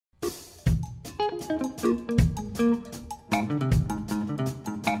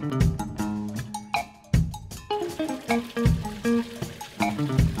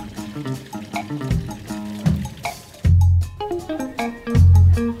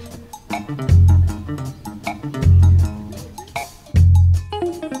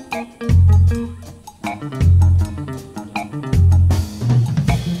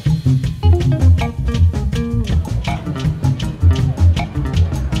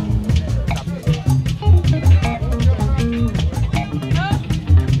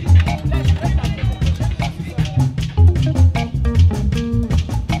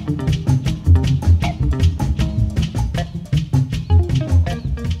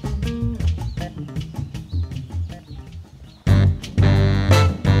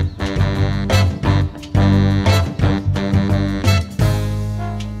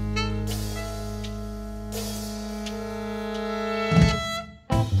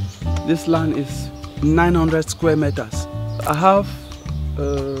This land is 900 square meters. I have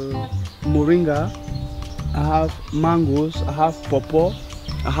moringa, I have mangoes, I have pawpaw,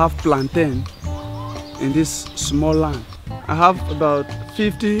 I have plantain in this small land. I have about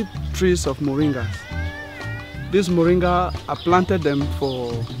 50 trees of moringas. This moringa, I planted them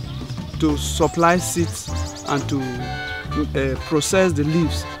to supply seeds and to process the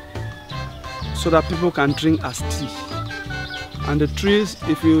leaves so that people can drink as tea. And the trees,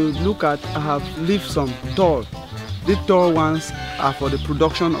 if you look at, I have left some tall. These tall ones are for the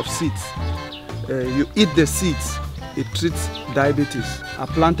production of seeds. You eat the seeds, it treats diabetes. I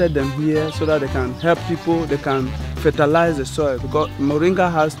planted them here so that they can help people, they can fertilize the soil, because moringa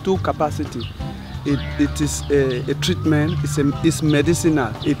has two capacities. It is a treatment, it's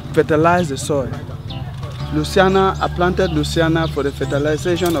medicinal, it fertilizes the soil. Luciana, I planted Luciana for the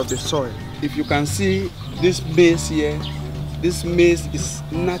fertilization of the soil. If you can see this maize here, this maize is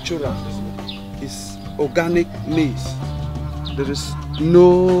natural, it's organic maize. There is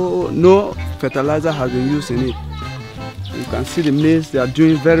no fertilizer has been used in it. You can see the maize, they are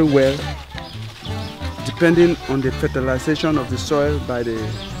doing very well, depending on the fertilization of the soil by the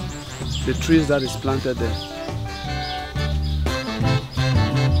trees that is planted there.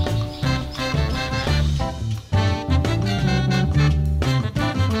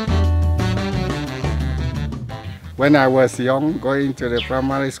 When I was young, going to the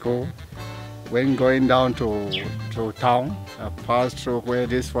primary school, when going down to town, I passed through where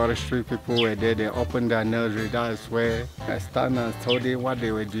these forestry people were there. They opened their nursery. That's where I stand and study what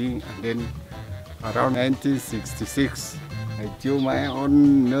they were doing. And then around 1966, I do my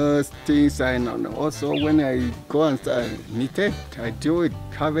own nurse things. And also when I go and start knitting, I do it,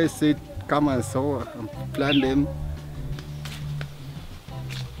 harvest it, come and sow and plant them.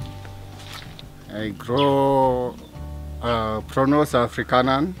 I grow Pronos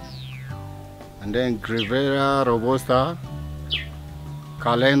africanum, and then Grivera robusta,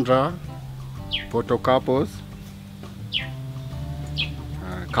 Calendra, Potocarpus,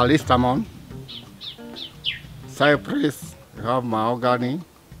 Callistamon, Cypress, we have mahogany.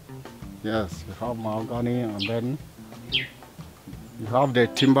 Yes, we have mahogany, and then you have the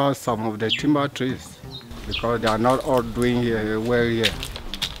timber, some of the timber trees, because they are not all doing well here.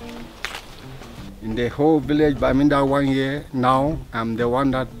 In the whole village, Baminda 1 year, now I'm the one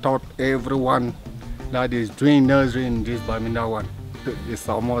that taught everyone that is doing nursery in this Baminda 1. It's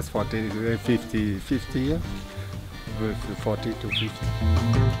almost 50 years, 40 to 50.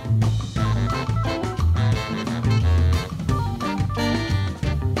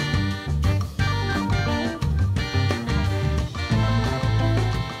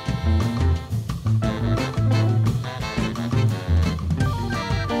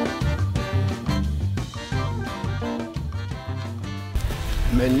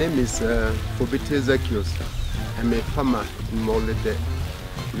 My name is Forbetiah Zaccheous. I'm a farmer in Molete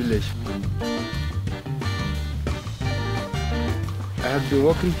village. I have been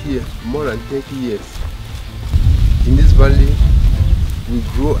working here more than 30 years. In this valley, we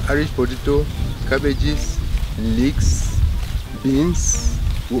grow Irish potato, cabbages, leeks, beans.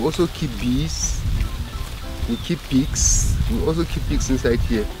 We also keep bees. We keep pigs. We also keep pigs inside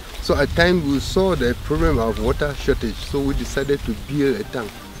here. So at times we saw the problem of water shortage, so we decided to build a tank.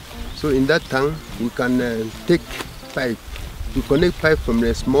 So in that tank we can take pipe, we connect pipe from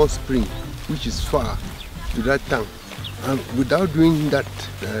a small spring which is far to that tank. And without doing that,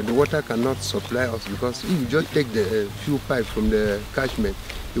 the water cannot supply us, because if you just take the few pipes from the catchment,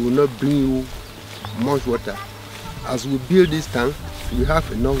 it will not bring you much water. As we build this tank, we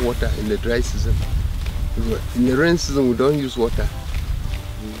have enough water in the dry season. In the rain season we don't use water.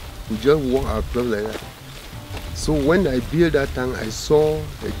 We just walk our crops like that. So when I built that tank, I saw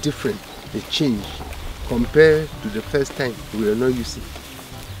a difference. a change compared to the first time we were not using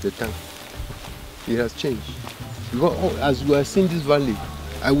the tank. It has changed. Because as we are seeing this valley,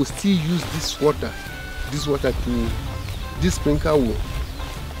 I will still use this water to, this sprinkler will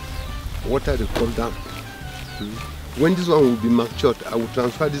water the crop down. When this one will be matured, I will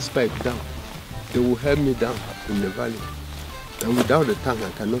transfer this pipe down. They will help me down in the valley. And without the tank, I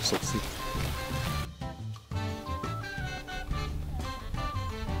cannot succeed.